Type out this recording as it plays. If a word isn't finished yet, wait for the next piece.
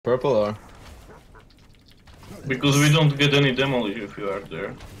purple or? Because we don't get any demolish if you are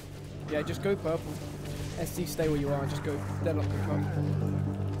there. Yeah, just go purple. SD, stay where you are. Just go dead up the cup.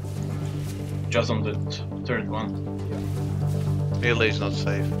 Just on that third one. Yeah. Melee is not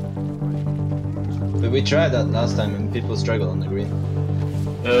safe. But we tried that last time and people struggled on the green.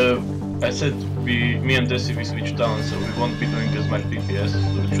 I said me and Desi we switched down, so we won't be doing as much DPS,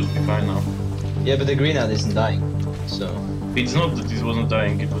 so it should be fine now. Yeah, but the green ad isn't dying, so... It's not that it wasn't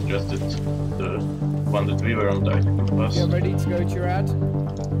dying, it was just that the one that we were on died. Get ready to go to your ad.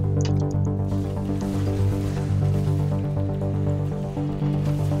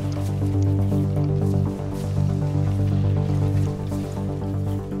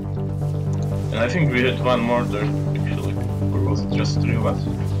 And I think we had one more there, actually. Or was it just 3 of us?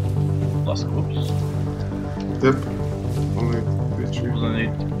 Last groups? Yep. Only three. Wasn't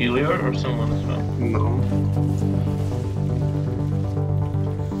it Ilya or someone as well? No.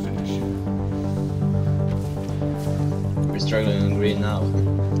 We're struggling on green now.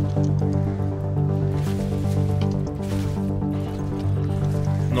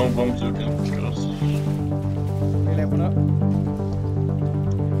 No bombs you can cross. Melee one up.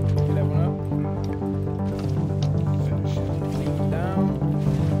 Melee one up. Lean down.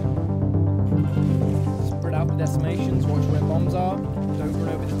 Spread out the decimations. Watch where bombs are. Don't run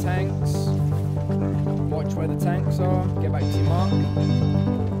over the tanks. Watch where the tanks are. Get back to your mark.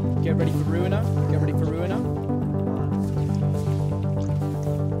 Get ready for Ruiner. Get ready for Ruiner.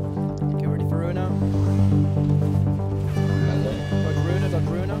 Get ready for Ruiner. Dodge Ruiner, dodge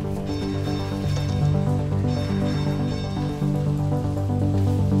Ruiner.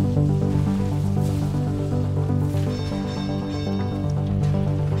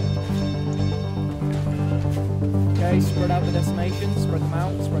 Okay, spread out the decimations, spread them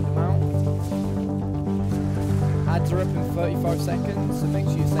out, spread them out. Ads are up in 35 seconds, so make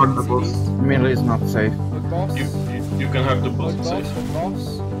sure you save Hug the the boss. CDs. Melee is not safe. Good boss. You can have the boss Good safe. boss, good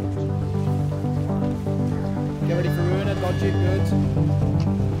boss. Get ready for Ruiner, dodge it, good.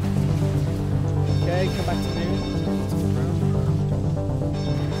 Okay, come back to Moon.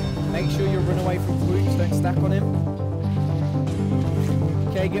 Make sure you run away from groups, don't stack on him.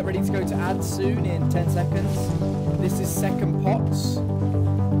 Okay, get ready to go to ads soon in 10 seconds. This is second pots.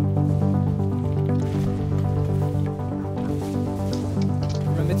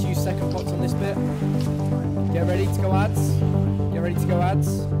 Remember to use second pots on this bit. Get ready to go ads. Get ready to go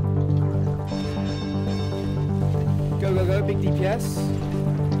ads. Go, go, go, big DPS.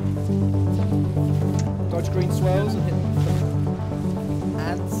 Dodge green swirls and hit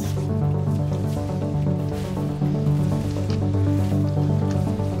ads.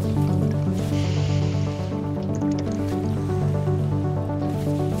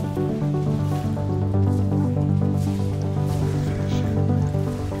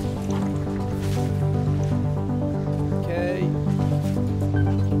 Okay,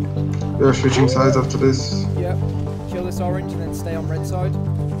 They're switching sides after this. yep. Kill this orange and then stay on red side.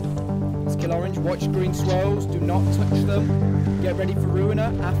 Let's kill orange. Watch green swirls. Do not touch them. Get ready for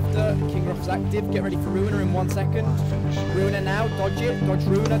Ruiner after King Ruff is active. Get ready for Ruiner in 1 second. Ruiner now. Dodge it. Dodge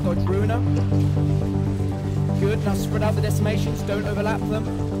Ruiner. Dodge Ruiner. Good. Now spread out the decimations. Don't overlap them.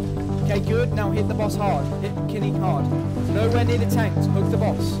 Okay, good. Now hit the boss hard. Hit Kinney hard. Nowhere near the tanks. Hug the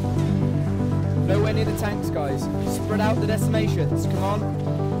boss. Nowhere near the tanks, guys. Spread out the decimations. Come on.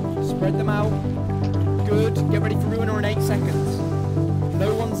 Spread them out. Good. Get ready for Ruiner in 8 seconds.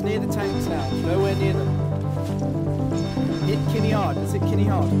 No one's near the tanks now. Nowhere near them. Hit Kinney hard. Let's hit Kinney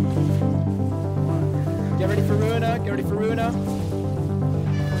hard. Get ready for Ruiner. Get ready for Ruiner.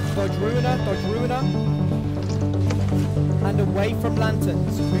 Dodge Ruiner. Dodge Ruiner. And away from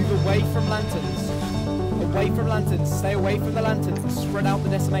lanterns. Move away from lanterns. Away from lanterns. Stay away from the lanterns and spread out the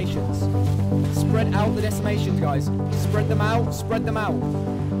decimations. Spread out the decimations, guys. Spread them out. Spread them out.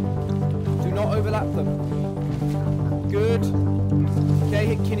 Do not overlap them. Good. Okay,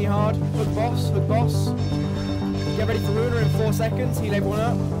 hit Kinney hard. Hook boss. Hook boss. Get ready for Ruiner in 4 seconds. Heal everyone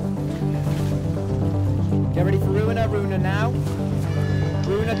up. Get ready for Ruiner. Ruiner now.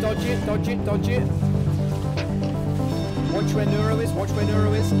 Ruiner, dodge it. Dodge it. Dodge it. Watch where Neuro is, watch where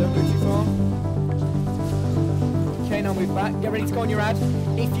Neuro is, don't go too far. Okay, now move back, get ready to go on your ad.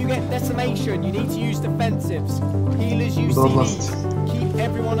 If you get decimation, you need to use defensives. Healers use CDs. Keep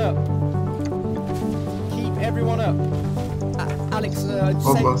everyone up. Keep everyone up. Alex, heal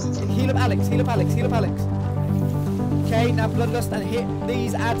up Alex, heal up Alex, heal up Alex. Okay, now Bloodlust and hit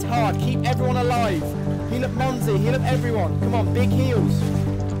these ads hard. Keep everyone alive. Heal up Monzi, heal up everyone. Come on, big heals.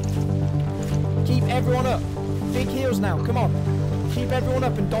 Keep everyone up. Big heals now, come on. Keep everyone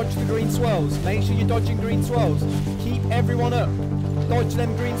up and dodge the green swirls. Make sure you're dodging green swirls. Keep everyone up. dodge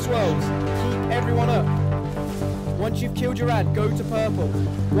them green swirls. Keep everyone up. Once you've killed your ad, go to purple.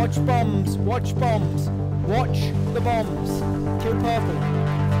 Watch bombs, watch bombs. Watch the bombs. Kill purple.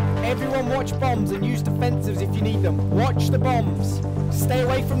 Everyone watch bombs and use defensives if you need them. Watch the bombs. Stay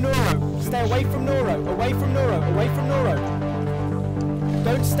away from Neuro. Stay away from Neuro. Away from Neuro. Away from Neuro.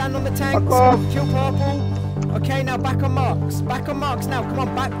 Don't stand on the tanks. Kill purple. Okay, now back on marks. Back on marks now. Come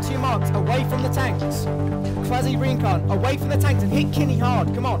on, back to your marks. Away from the tanks. Quasi Reincarn. Away from the tanks and hit Kinney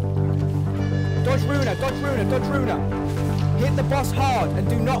hard. Come on. Dodge Runa. Dodge Runa. Dodge Runa. Hit the boss hard and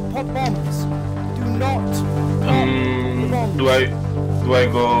do not pop bombs. Do not pop the bombs. Do I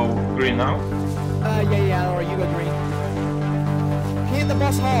go green now? Yeah, alright, you go green. Hit the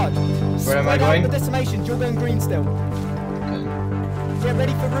boss hard. Where am I Spread out going? the decimations, you're going green still. Okay. Get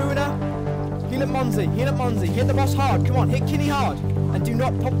ready for Runa. Heal at Monzi, heal at Monzi. Hit the boss hard, come on, hit Kinney hard. And do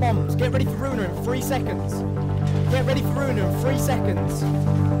not pop bombs. Get ready for Runa in 3 seconds. Get ready for Runa in 3 seconds.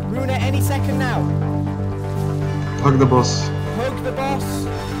 Runa any second now. Hug the boss. Hug the boss.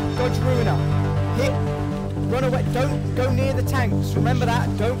 Dodge Runa. Hit. Run away. Don't go near the tanks. Remember that.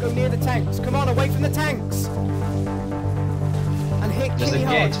 Don't go near the tanks. Come on, away from the tanks. And hit There's a Kinney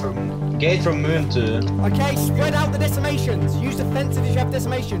hard. gate from Moon to... Okay, spread out the decimations. Use defensive if you have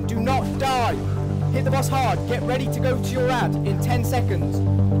decimation. Do not die. Hit the boss hard. Get ready to go to your ad in 10 seconds.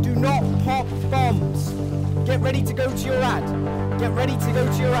 Do not pop bombs. Get ready to go to your ad. Get ready to go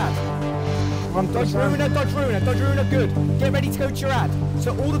to your ad. Dodge Runa, dodge Runa, dodge Runa, good. Get ready to go to your ad.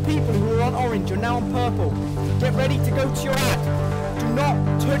 So all the people who are on orange are now on purple. Get ready to go to your ad. Do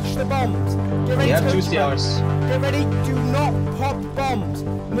not touch the bombs. Get ready We have to go 2 to your ad. CRs. Get ready, do not pop bombs.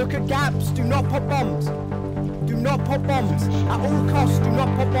 Look at gaps, do not pop bombs. Do not pop bombs. At all costs, do not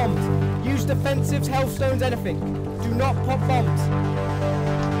pop bombs. Use defensives, hellstones, anything. Do not pop bombs.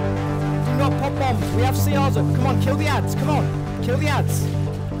 Do not pop bombs. We have CRs up. Come on, kill the ads. Come on. Kill the ads.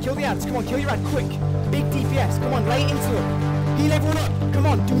 Kill the ads. Come on, kill your ad. Quick. Big DPS. Come on, lay it into them. Heal everyone up. Come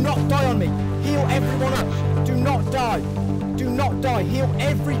on, do not die on me. Heal everyone up. Do not die. Do not die. Heal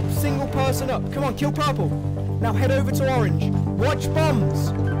every single person up. Come on, kill purple. Now head over to orange. Watch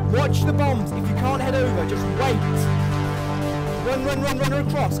bombs. Watch the bombs. If you can't head over, just wait. Run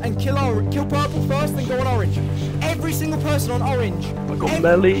across and kill purple first, then go on orange. Every single person on orange. I got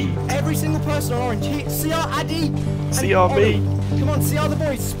Melly. Every single person on orange. CR Addy. CRB. Come on, CR the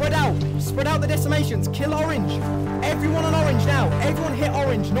boys. Spread out. Spread out the decimations. Kill orange. Everyone on orange now. Everyone hit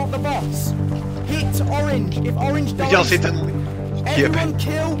orange, not the boss. Hit orange. If orange dies, everyone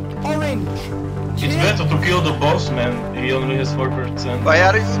kill orange. It's better to kill the boss, man. He only has 4%. Why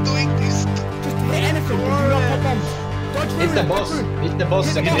are you doing this? Just hit anything. Do not pop bombs. Dodge Hit the Runa, boss. dodge Runa. Hit the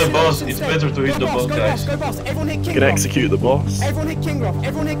boss. Hit Hit the boss. It's better to hit the boss, guys. Go boss. Everyone hit King You can execute the boss. Everyone hit Kingroth.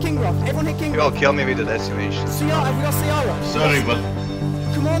 Everyone hit Kingroth. Everyone hit You Kingroth. will kill me with the decimation. CR, have we got CR up? Sorry, but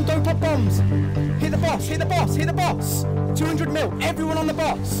Come on, don't pop bombs. Hit the boss, hit the boss, hit the boss. 200 mil. Everyone on the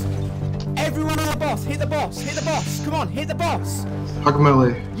boss. Everyone on the boss. Hit the boss, hit the boss. Come on, hit the boss. Hug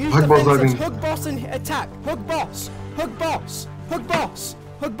melee. Use Hug boss defensives. hugging. Hug boss and attack. Hug boss. Hug boss. Hug boss.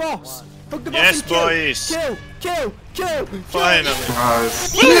 Hug boss. Hug the boss Yes, and kill. boys. Kill. Finally.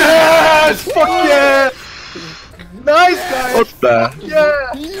 Nice. Yes! Fuck yeah! Nice, guys! What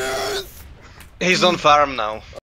the? He's on farm now.